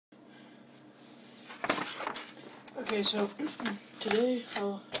Okay, so today,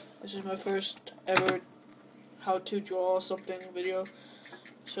 this is my first ever how to draw something video,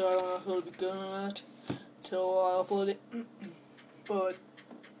 so I don't know if it'll be good or not till I upload it, but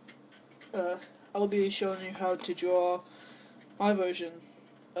I'll be showing you how to draw my version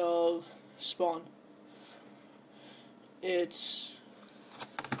of Spawn. It's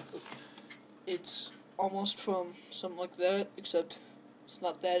almost from something like that, except it's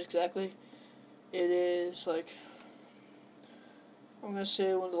not that exactly. It is like, I'm gonna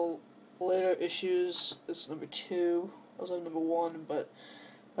say one of the later issues. It's number 2. I was like number 1, but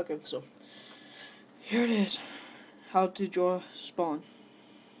okay. So here it is: how to draw Spawn.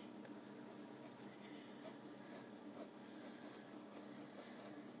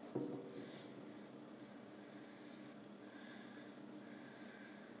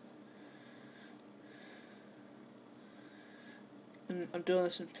 And I'm doing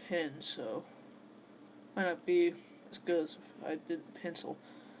this in pen, so might not be as good as if I did pencil.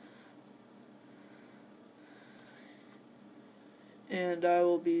 And I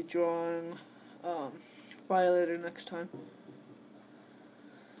will be drawing Violator next time.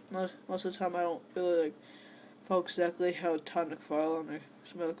 Most of the time I don't really follow exactly how Todd McFarlane or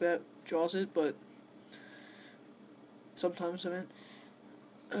something like that draws it, but sometimes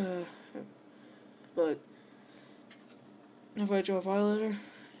but if I draw Violator,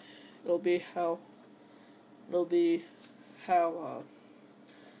 it'll be how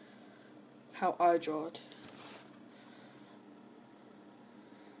I draw it.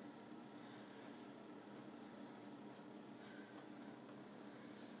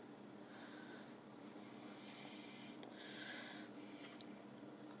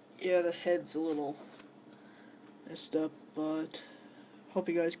 Yeah, the head's a little messed up, but hope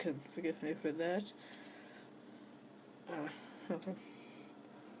you guys can forgive me for that. Okay.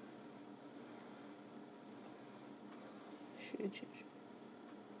 Shit.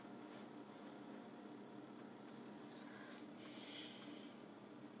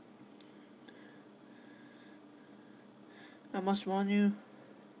 I must warn you,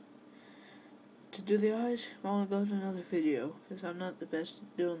 to do the eyes, I want to go to another video, because I'm not the best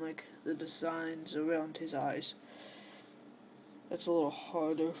at doing the designs around his eyes. That's a little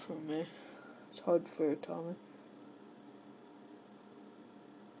harder for me. It's hard for Tommy.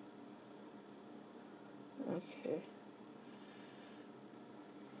 Okay.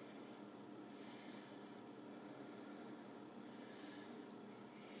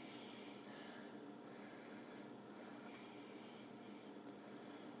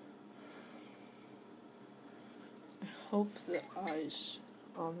 I hope the eyes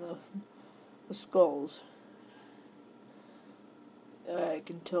on the skulls, I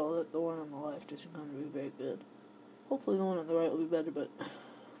can tell that the one on the left isn't going to be very good. Hopefully the one on the right will be better, but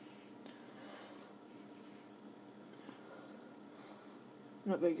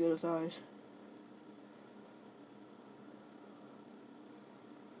I'm not very good with eyes.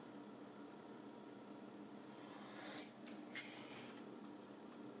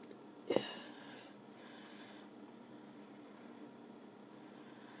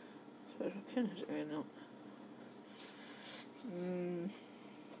 Special pen is right now.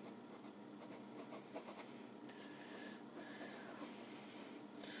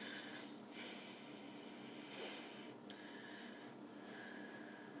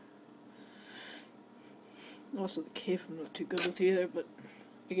 Also, the cape I'm not too good with either, but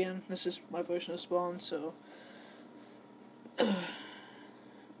again, this is my version of Spawn, so the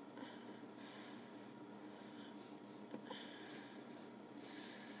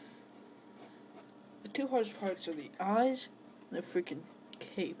two hardest parts are the eyes and the freaking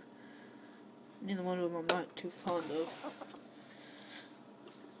cape. Neither one of them I'm not too fond of,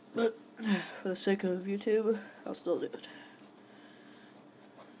 but for the sake of YouTube, I'll still do it.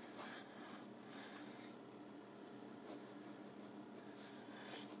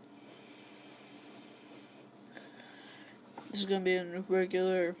 This is going to be in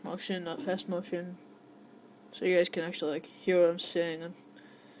regular motion, not fast motion, so you guys can actually hear what I'm saying and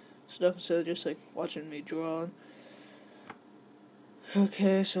stuff instead of just watching me draw.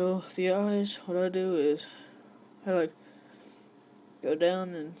 Okay, so the eyes, what I do is I go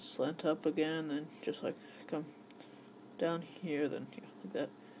down, then slant up again, then just come down here, then like that.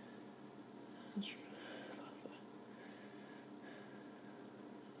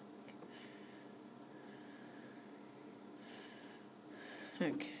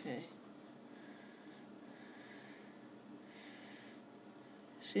 Okay.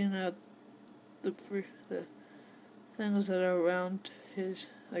 See now the things that are around his,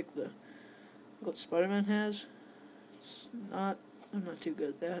 what Spider-Man has. I'm not too good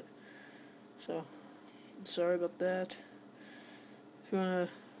at that. So Sorry about that. If you wanna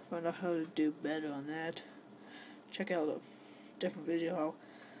find out how to do better on that, check out a different video. I'll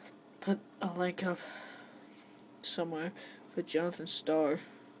put a link up somewhere for Jonathan Starr,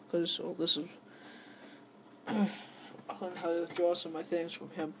 because this is I learned how to draw some of my things from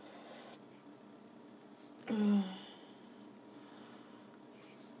him.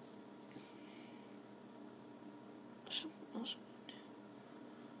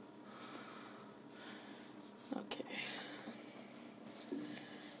 Okay.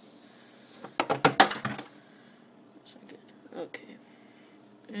 That's not good. Okay.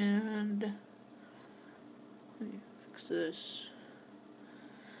 And let me fix this.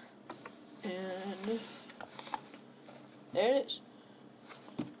 And there it is.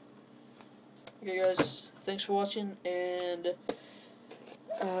 Okay, guys. Thanks for watching, and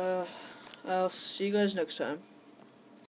I'll see you guys next time.